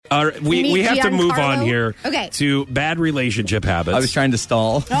We have to move on here Okay. to bad relationship habits. I was trying to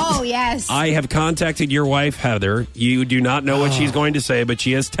stall. Oh, yes. I have contacted your wife, Heather. You do not know what she's going to say, but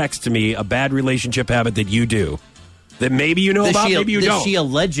she has texted me a bad relationship habit that you do. That maybe you know about, maybe you don't. She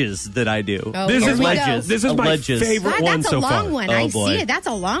alleges that I do. Oh, This here is we my go. this is my favorite one so far. That's a long one. Oh, I boy. see it. That's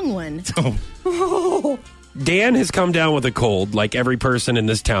a long one. Dan has come down with a cold, like every person in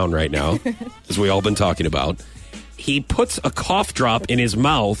this town right now, as we all been talking about. He puts a cough drop in his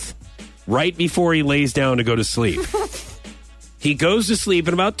mouth right before he lays down to go to sleep. He goes to sleep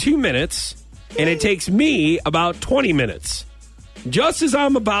in about 2 minutes, and it takes me about 20 minutes. Just as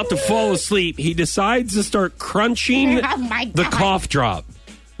I'm about to fall asleep, he decides to start crunching the cough drop.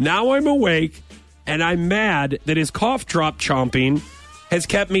 Now I'm awake, and I'm mad that his cough drop chomping has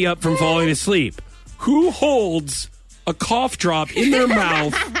kept me up from falling asleep. Who holds a cough drop in their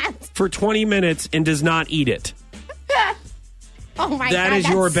mouth for 20 minutes and does not eat it? Oh my God. That is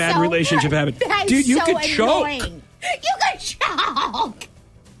your bad relationship habit. Dude, you could choke. You could choke.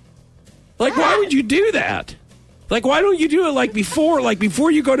 Like, why would you do that? Like, why don't you do it like before? Like,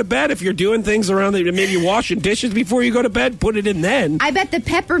 before you go to bed, if you're doing things around there, maybe you're washing dishes before you go to bed, put it in then. I bet the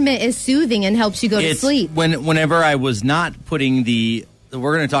peppermint is soothing and helps you go to sleep. Whenever I was not putting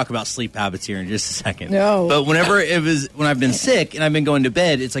we're going to talk about sleep habits here in just a second. No. But when I've been sick and I've been going to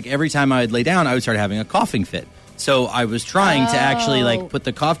bed, it's like every time I would lay down, I would start having a coughing fit. So I was trying to actually put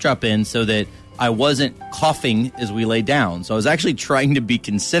the cough drop in so that I wasn't coughing as we lay down. So I was actually trying to be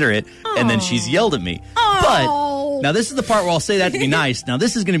considerate, and then she's yelled at me. But now this is the part where I'll say that to be nice. Now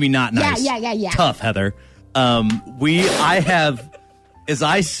this is going to be not nice. Yeah. Tough, Heather. As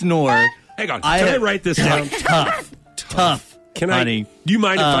I snore. Hang on. Can I write this down? Tough. Honey. Do you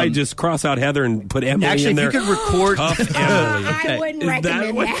mind if I just cross out Heather and put Emily in there? If you could record Tough Emily. I wouldn't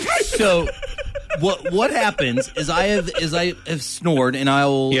recommend that. So what happens is I have snored, and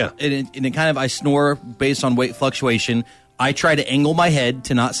I snore based on weight fluctuation. I try to angle my head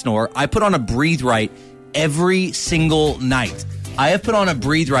to not snore. I put on a breathe right every single night. I have put on a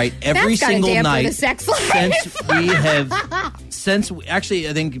breathe right every single night the sex life.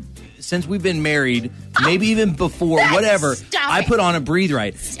 since we've been married, maybe even before, whatever, I put on a breathe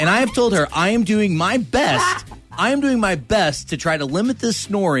right. And I have told her I am doing my best. I am doing my best to try to limit this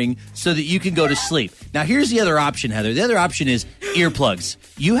snoring so that you can go to sleep. Now, here's the other option, Heather. The other option is earplugs.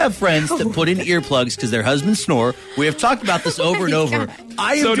 You have friends that put in earplugs because their husbands snore. We have talked about this over and over.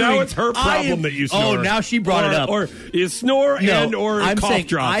 Now it's her problem that you snore. Oh, now she brought it up. Or is snore or I'm cough saying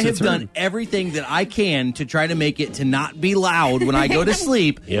drops. I have done everything that I can to try to make it to not be loud when I go to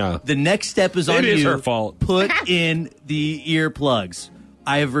sleep. Yeah. The next step is on you. It is her fault. Put in the earplugs.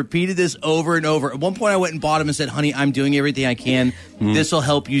 I have repeated this over and over. At one point, I went and bought them and said, honey, I'm doing everything I can. This will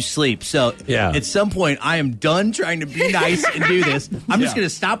help you sleep. So at some point, I am done trying to be nice and do this. I'm just going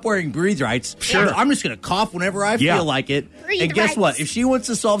to stop wearing breathe rights. Sure. I'm just going to cough whenever I feel like it. And guess what? If she wants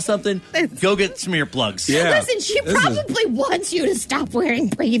to solve something, go get some earplugs. Yeah. Listen, she probably wants you to stop wearing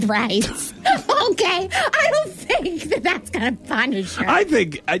breathe rights. Okay? I don't think that's going to punish her. I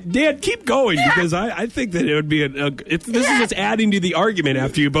think, Dan, keep going, because I think that it would be this is just adding to the argument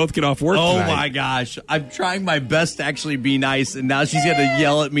after you both get off work tonight. My gosh. I'm trying my best to actually be nice, and now she's going to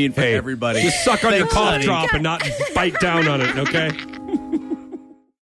yell at me in front of everybody. Just suck on your cough drop and not bite down on it, okay?